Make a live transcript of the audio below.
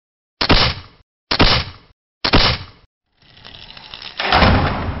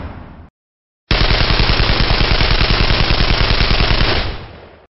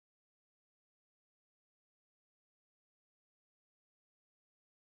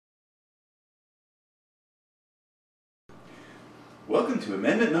Welcome to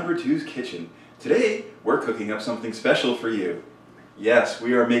Amendment Number 2's Kitchen. Today, we're cooking up something special for you. Yes,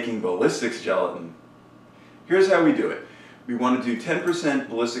 we are making ballistic gelatin. Here's how we do it. We want to do 10%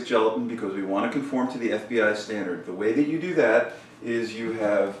 ballistic gelatin because we want to conform to the FBI standard. The way that you do that is you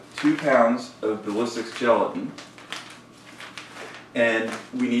have 2 pounds of ballistic gelatin, and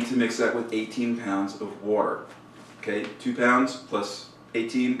we need to mix that with 18 pounds of water. Okay, 2 pounds plus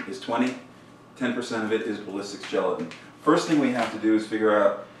 18 is 20. 10% of it is ballistic gelatin. First thing we have to do is figure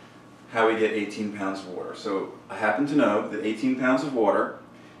out how we get 18 pounds of water. So I happen to know that 18 pounds of water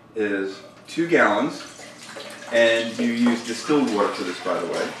is 2 gallons, and you use distilled water for this, by the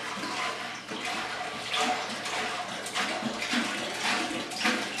way.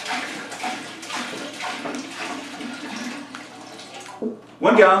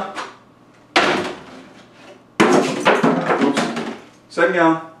 One gallon. Oops. Second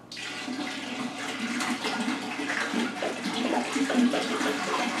gallon.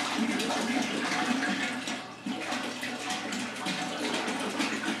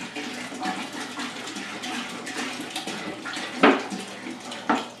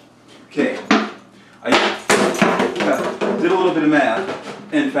 Okay, I did a little bit of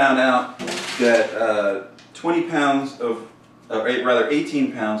math and found out that 20 pounds of, rather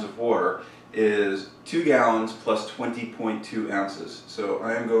 18 pounds of water is 2 gallons plus 20.2 ounces. So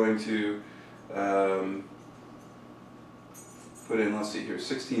I am going to put in, let's see here,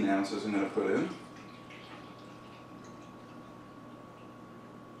 16 ounces I'm going to put in.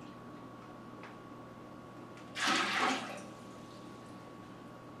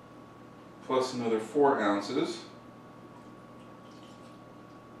 Plus another 4 ounces.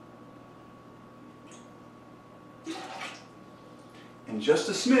 And just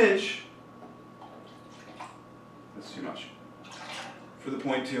a smidge, that's too much, for the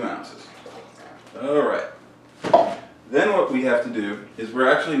 0.2 ounces. Alright. Then what we have to do is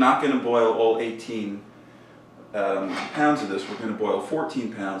we're actually not going to boil all 18 pounds of this. We're going to boil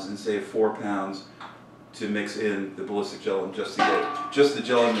 14 pounds and save 4 pounds to mix in the ballistic gelatin, just to get just the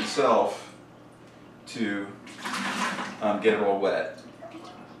gelatin itself to get it all wet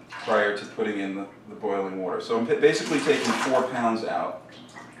prior to putting in the boiling water. So I'm basically taking 4 pounds out.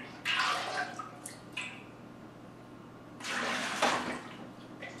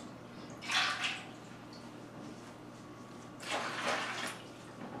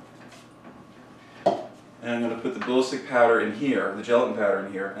 And I'm going to put the ballistic powder in here, the gelatin powder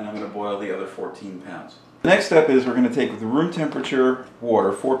in here, and I'm going to boil the other 14 pounds. The next step is we're going to take the room temperature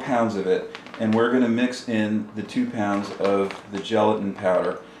water, 4 pounds of it, and we're going to mix in the 2 pounds of the gelatin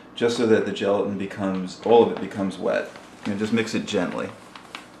powder, just so that the gelatin becomes, all of it becomes wet. And just mix it gently.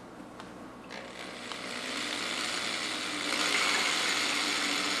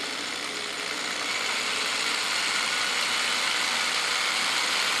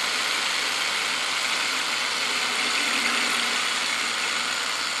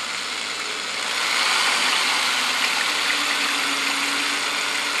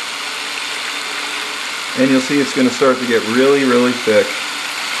 And you'll see it's going to start to get really, really thick.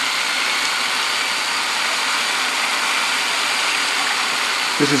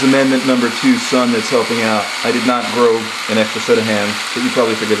 This is Amendment Number 2's son that's helping out. I did not grow an extra set of hands, but you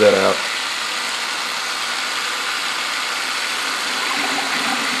probably figured that out.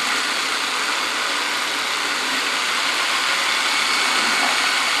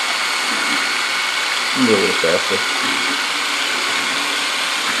 A little bit faster.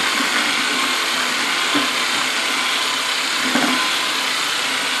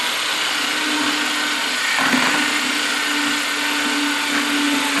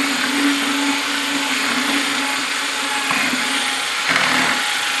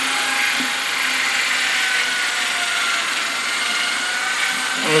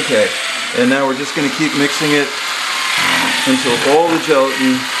 Okay, and now we're just going to keep mixing it until all the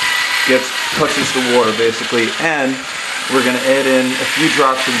gelatin touches the water, basically, and we're going to add in a few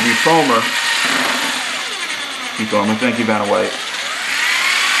drops of the defoamer. Thank you, Vanna White.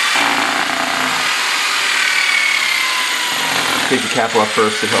 Take the cap off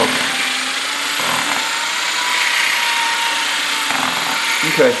first to help.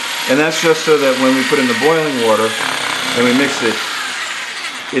 Okay, and that's just so that when we put in the boiling water and we mix it,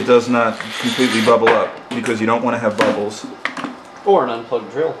 it does not completely bubble up, because you don't want to have bubbles. Or an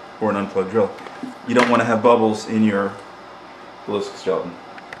unplugged drill. Or an unplugged drill. You don't want to have bubbles in your ballistic gelatin.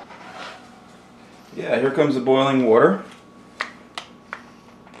 Yeah, here comes the boiling water.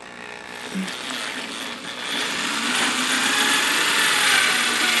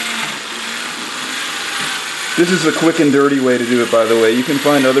 This is a quick and dirty way to do it, by the way. You can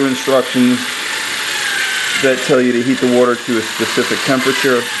find other instructions that tell you to heat the water to a specific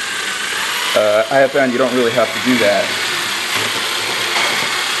temperature. I have found you don't really have to do that.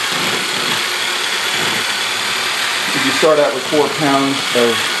 If you start out with 4 pounds of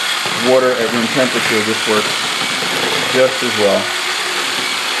water at room temperature, this works just as well.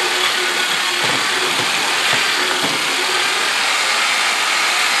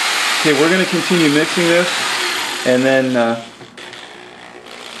 Okay, we're going to continue mixing this, and then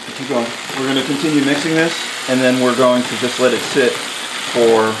keep going. We're going to continue mixing this, and then we're going to just let it sit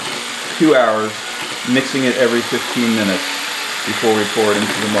for 2 hours, mixing it every 15 minutes before we pour it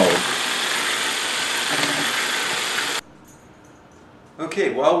into the mold.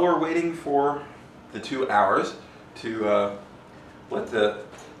 Okay, while we're waiting for the 2 hours to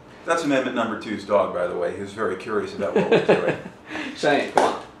that's amendment number 2's dog, by the way. He was very curious about what we're doing. Cheyenne,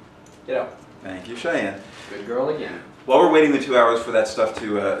 come on. Get out. Thank you, Cheyenne. Good girl again. While we're waiting the 2 hours for that stuff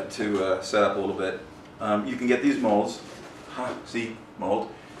to set up a little bit, you can get these molds. See,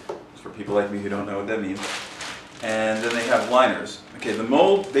 mold. It's for people like me who don't know what that means. And then they have liners. Okay, the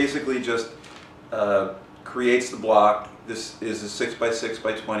mold basically just creates the block. This is a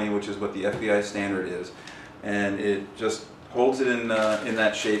 6x6x20, which is what the FBI standard is, and it just holds it in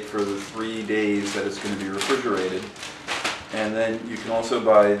that shape for the 3 days that it's going to be refrigerated. And then you can also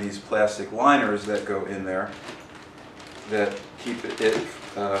buy these plastic liners that go in there that keep it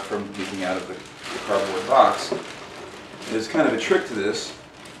from leaking out of the cardboard box. There's kind of a trick to this.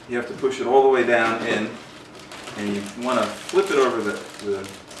 You have to push it all the way down in, and you want to flip it over the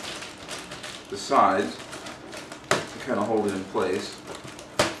sides to kind of hold it in place,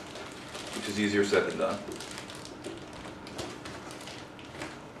 which is easier said than done.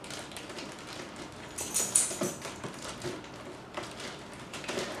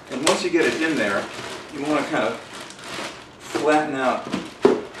 And once you get it in there, you want to kind of flatten out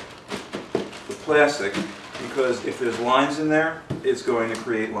the plastic, because if there's lines in there, it's going to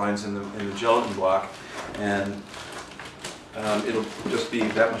create lines in the gelatin block, and it'll just be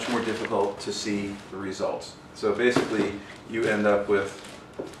that much more difficult to see the results. So basically, you end up with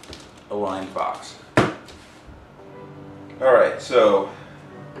a lined box. All right, so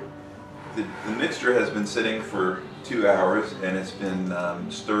the mixture has been sitting for 2 hours, and it's been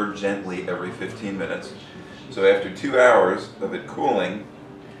stirred gently every 15 minutes. So after 2 hours of it cooling,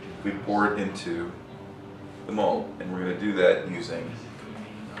 we pour it into the mold, and we're going to do that using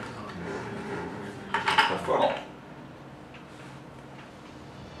a funnel.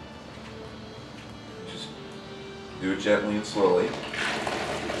 Just do it gently and slowly.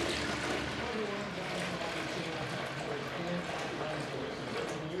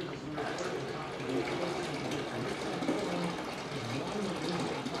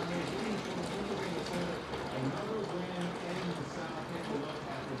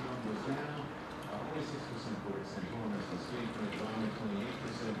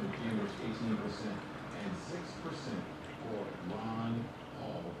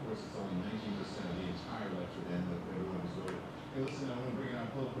 Hey, listen, I'm going to bring in our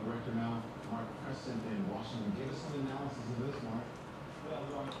political director now, Mark Preston in Washington. Give us some analysis of this, Mark. Well,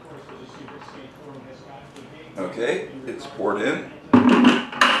 of course, as you see, the state forum has got the big... Okay, it's poured in.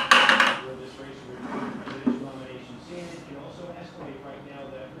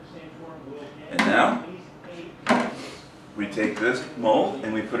 And now, we take this mold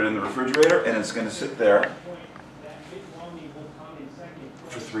and we put it in the refrigerator, and it's going to sit there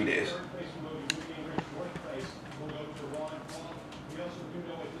for 3 days.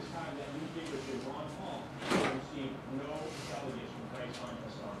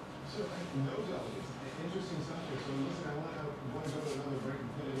 No delegates. Interesting subject. So listen, I want to go to another break and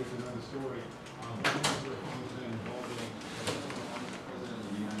finish with another story.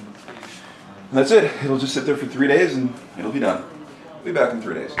 And that's it. It'll just sit there for 3 days and it'll be done. We'll be back in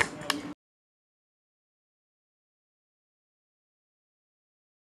 3 days.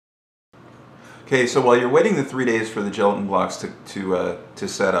 Okay, so while you're waiting the 3 days for the gelatin blocks to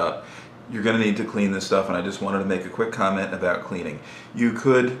set up, you're going to need to clean this stuff, and I just wanted to make a quick comment about cleaning. You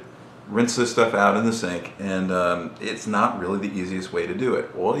could rinse this stuff out in the sink, and it's not really the easiest way to do it.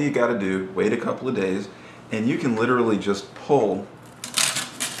 All you got to do, wait a couple of days, and you can literally just pull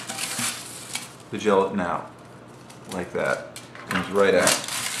the gelatin out like that. Comes right out.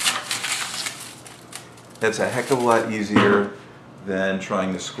 That's a heck of a lot easier than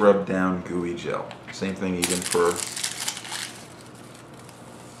trying to scrub down gooey gel. Same thing even for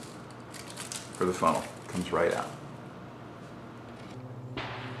the funnel. Comes right out.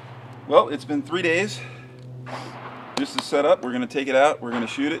 Well, it's been 3 days. This is set up. We're going to take it out. We're going to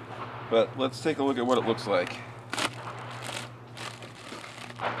shoot it. But let's take a look at what it looks like.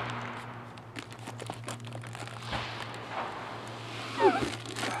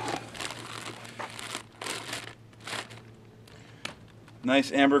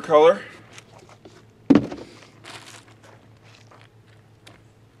 Nice amber color. And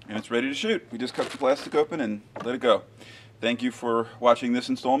it's ready to shoot. We just cut the plastic open and let it go. Thank you for watching this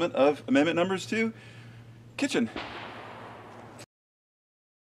installment of Amendment Numbers to Kitchen.